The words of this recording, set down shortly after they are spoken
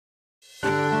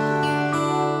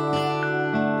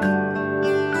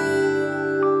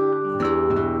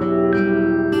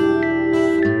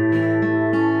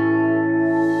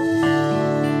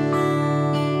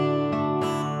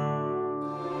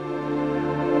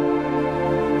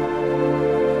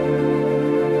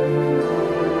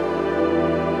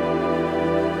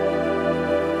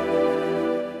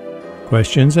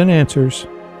Questions and Answers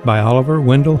by Oliver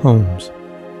Wendell Holmes.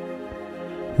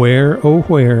 Where, oh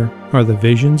where, are the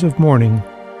visions of morning,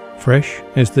 fresh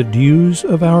as the dews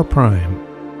of our prime?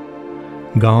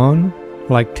 Gone,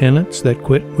 like tenants that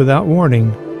quit without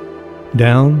warning,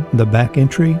 down the back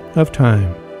entry of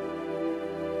time.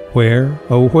 Where,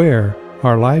 oh where,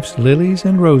 are life's lilies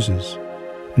and roses,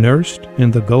 nursed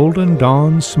in the golden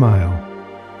dawn's smile,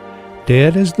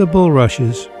 dead as the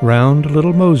bulrushes round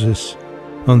little Moses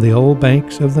on the old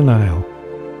banks of the Nile?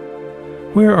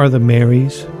 Where are the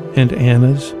Marys and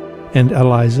Annas and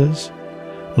Elizas,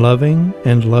 loving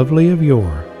and lovely of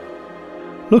yore?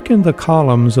 Look in the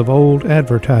columns of old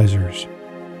advertisers,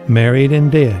 married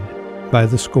and dead by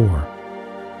the score.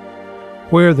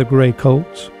 Where the gray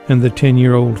colts and the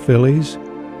 10-year-old fillies,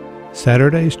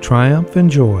 Saturday's triumph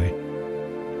and joy?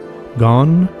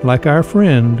 Gone like our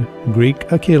friend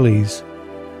Greek Achilles,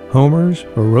 Homer's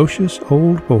ferocious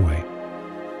old boy.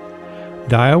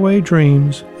 Die away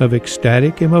dreams of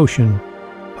ecstatic emotion,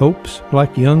 hopes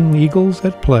like young eagles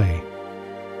at play.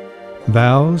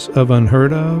 Vows of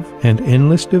unheard of and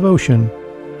endless devotion,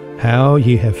 how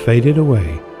ye have faded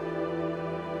away.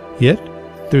 Yet,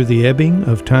 through the ebbing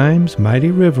of time's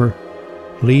mighty river,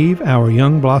 leave our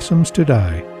young blossoms to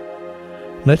die.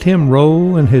 Let him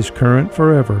roll in his current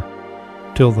forever,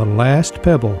 till the last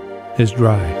pebble is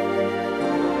dry.